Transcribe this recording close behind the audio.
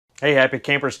Hey, happy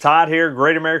campers, Todd here,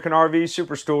 Great American RV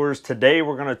Superstores. Today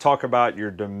we're going to talk about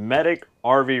your Dometic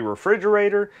RV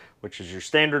Refrigerator, which is your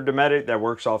standard Dometic that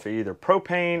works off of either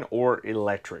propane or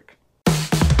electric.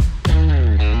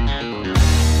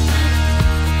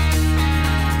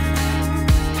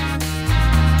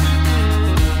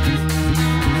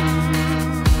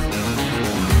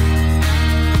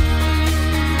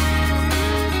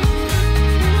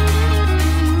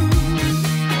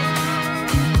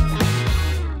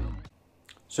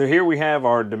 So here we have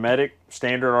our Dometic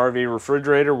standard RV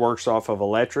refrigerator, works off of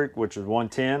electric, which is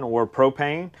 110, or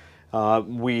propane.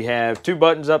 We have two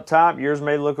buttons up top. Yours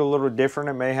may look a little different.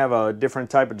 It may have a different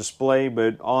type of display,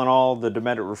 but all in all, the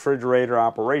Dometic refrigerator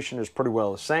operation is pretty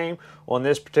well the same. On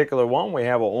this particular one, we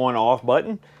have an on-off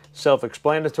button,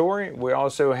 self-explanatory. We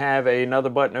also have another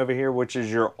button over here, which is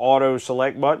your auto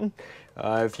select button.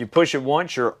 If you push it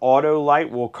once, your auto light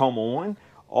will come on.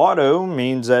 Auto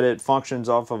means that it functions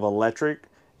off of electric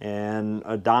and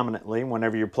dominantly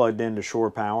whenever you're plugged into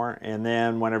shore power, and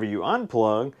then whenever you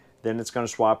unplug, then it's going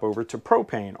to swap over to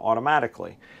propane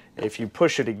automatically. If you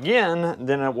push it again,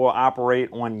 then it will operate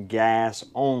on gas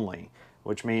only,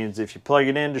 which means if you plug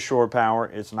it into shore power,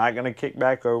 it's not going to kick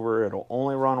back over. It'll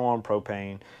only run on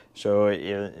propane. So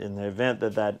in the event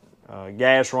that that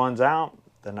gas runs out,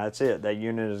 then that's it. That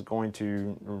unit is going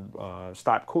to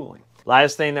stop cooling.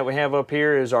 Last thing that we have up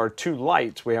here is our two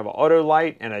lights. We have an auto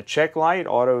light and a check light.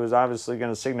 Auto is obviously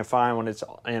going to signify when it's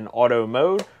in auto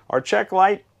mode. Our check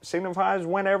light signifies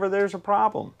whenever there's a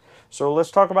problem. So let's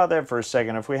talk about that for a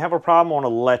second. If we have a problem on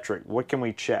electric, what can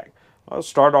we check? Well,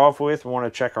 start off with, we want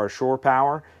to check our shore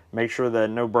power. Make sure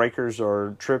that no breakers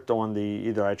are tripped on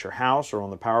either at your house or on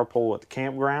the power pole at the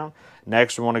campground.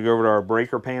 Next, we want to go over to our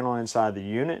breaker panel inside the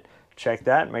unit. Check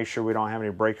that, make sure we don't have any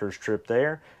breakers tripped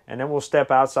there. And then we'll step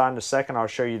outside in a second. I'll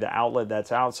show you the outlet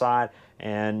that's outside,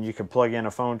 and you can plug in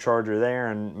a phone charger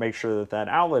there and make sure that that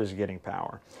outlet is getting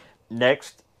power.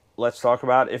 Next, let's talk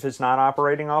about if it's not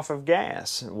operating off of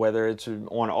gas, whether it's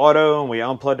on auto and we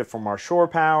unplugged it from our shore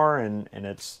power and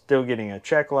it's still getting a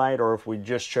check light, or if we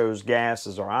just chose gas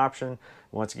as our option,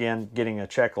 once again, getting a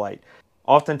check light.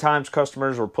 Oftentimes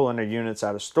customers are pulling their units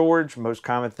out of storage. Most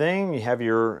common thing, you have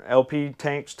your LP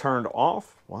tanks turned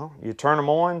off. Well, you turn them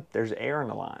on, there's air in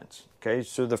the lines. Okay,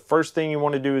 so the first thing you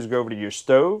want to do is go over to your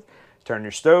stove, turn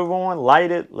your stove on,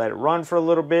 light it, let it run for a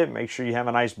little bit, make sure you have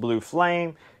a nice blue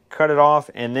flame, cut it off,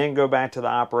 and then go back to the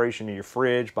operation of your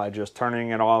fridge by just turning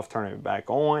it off, turning it back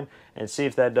on, and see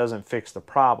if that doesn't fix the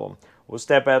problem. We'll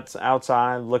step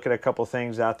outside, look at a couple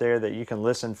things out there that you can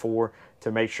listen for to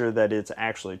make sure that it's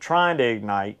actually trying to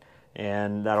ignite,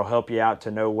 and that'll help you out to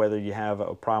know whether you have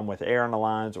a problem with air in the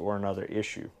lines or another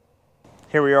issue.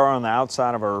 Here we are on the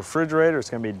outside of our refrigerator. It's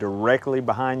going to be directly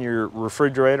behind your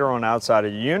refrigerator on the outside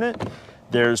of the unit.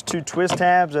 There's two twist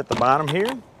tabs at the bottom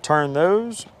here. Turn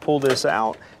those, pull this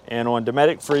out, and on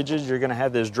Dometic fridges, you're going to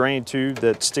have this drain tube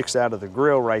that sticks out of the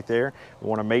grill right there. We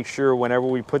want to make sure whenever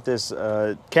we put this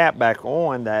cap back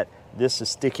on that this is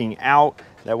sticking out.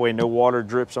 That way no water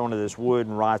drips onto this wood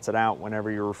and rots it out whenever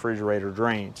your refrigerator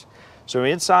drains. So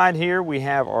inside here we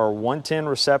have our 110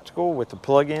 receptacle with the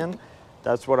plug-in.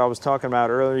 That's what I was talking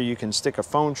about earlier. You can stick a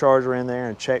phone charger in there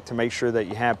and check to make sure that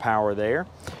you have power there.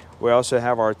 We also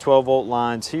have our 12-volt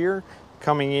lines here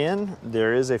coming in.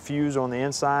 There is a fuse on the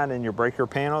inside in your breaker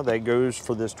panel that goes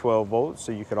for this 12 volts.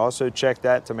 So you could also check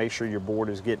that to make sure your board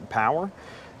is getting power.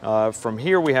 From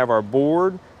here we have our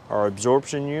board, our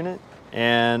absorption unit,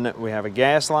 and we have a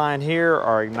gas line here.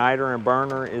 Our igniter and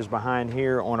burner is behind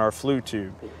here on our flue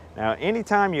tube. Now,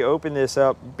 anytime you open this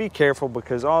up, be careful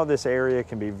because all this area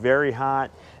can be very hot.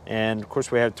 And of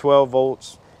course we have 12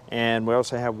 volts and we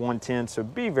also have 110, so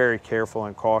be very careful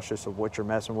and cautious of what you're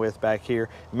messing with back here.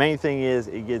 Main thing is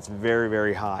it gets very,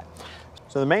 very hot.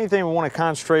 So the main thing we want to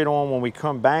concentrate on when we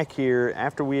come back here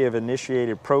after we have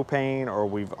initiated propane or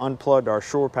we've unplugged our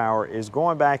shore power is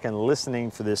going back and listening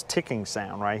for this ticking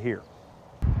sound right here.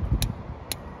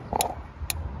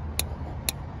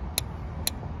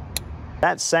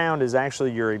 That sound is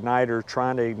actually your igniter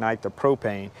trying to ignite the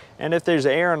propane. And if there's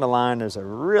air in the line, there's a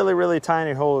really, really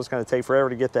tiny hole. It's going to take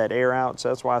forever to get that air out. So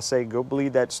that's why I say go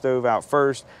bleed that stove out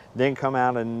first, then come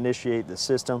out and initiate the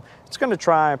system. It's going to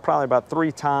try probably about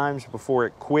 3 times before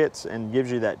it quits and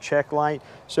gives you that check light.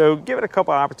 So give it a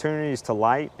couple opportunities to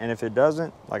light. And if it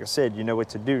doesn't, like I said, you know what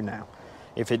to do now.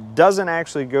 If it doesn't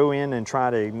actually go in and try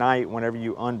to ignite whenever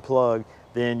you unplug,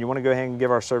 then you want to go ahead and give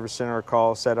our service center a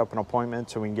call, set up an appointment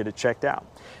so we can get it checked out.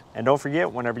 And don't forget,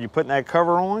 whenever you're putting that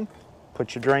cover on,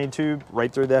 put your drain tube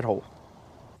right through that hole.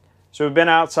 So we've been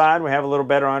outside, we have a little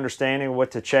better understanding of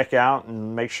what to check out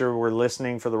and make sure we're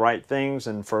listening for the right things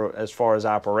and for as far as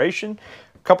operation.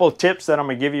 couple of tips that I'm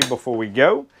going to give you before we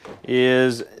go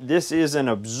is this is an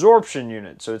absorption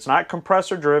unit. So it's not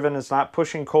compressor driven. It's not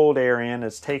pushing cold air in.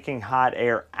 It's taking hot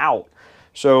air out.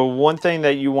 So one thing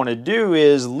that you want to do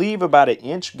is leave about an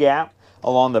inch gap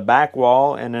along the back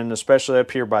wall, and then especially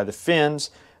up here by the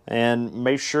fins, and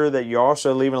make sure that you're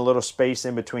also leaving a little space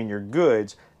in between your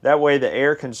goods. That way the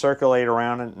air can circulate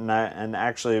around it and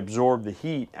actually absorb the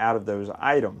heat out of those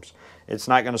items. It's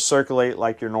not going to circulate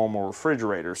like your normal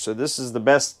refrigerator. So this is the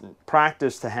best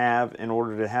practice to have in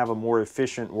order to have a more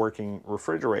efficient working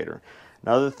refrigerator.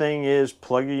 Another thing is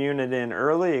plug your unit in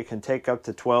early. It can take up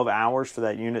to 12 hours for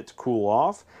that unit to cool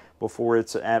off before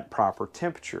it's at proper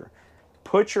temperature.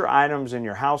 Put your items in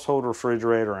your household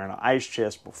refrigerator in an ice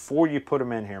chest before you put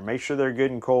them in here. Make sure they're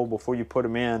good and cold before you put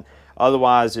them in.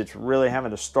 Otherwise, it's really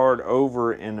having to start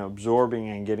over in absorbing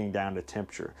and getting down to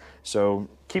temperature. So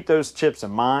keep those tips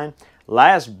in mind.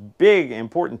 Last big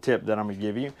important tip that I'm going to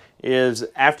give you is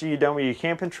after you're done with your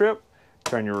camping trip,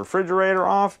 turn your refrigerator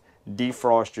off,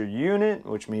 defrost your unit,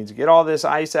 which means get all this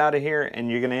ice out of here, and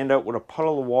you're going to end up with a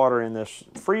puddle of water in this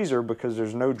freezer because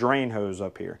there's no drain hose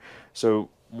up here. So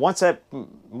once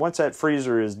that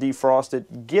freezer is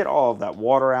defrosted, get all of that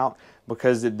water out,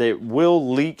 because it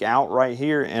will leak out right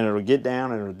here and it'll get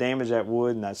down and it'll damage that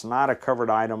wood, and that's not a covered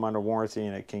item under warranty,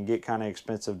 and it can get kind of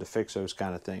expensive to fix those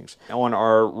kind of things. On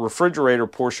our refrigerator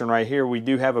portion right here, we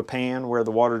do have a pan where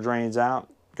the water drains out,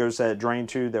 goes to that drain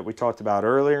tube that we talked about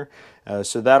earlier.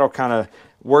 So that'll kind of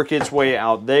work its way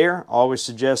out there. Always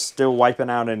suggest still wiping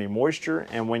out any moisture,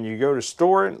 and when you go to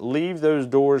store it, leave those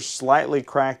doors slightly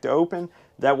cracked open.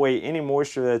 That way any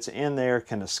moisture that's in there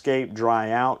can escape, dry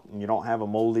out, and you don't have a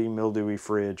moldy, mildewy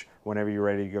fridge whenever you're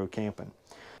ready to go camping.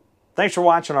 Thanks for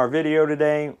watching our video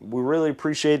today. We really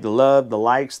appreciate the love, the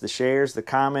likes, the shares, the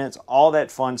comments, all that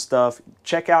fun stuff.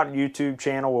 Check out our YouTube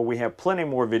channel where we have plenty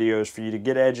more videos for you to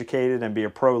get educated and be a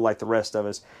pro like the rest of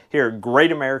us here at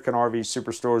Great American RV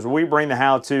Superstores. We bring the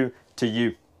how-to to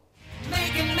you.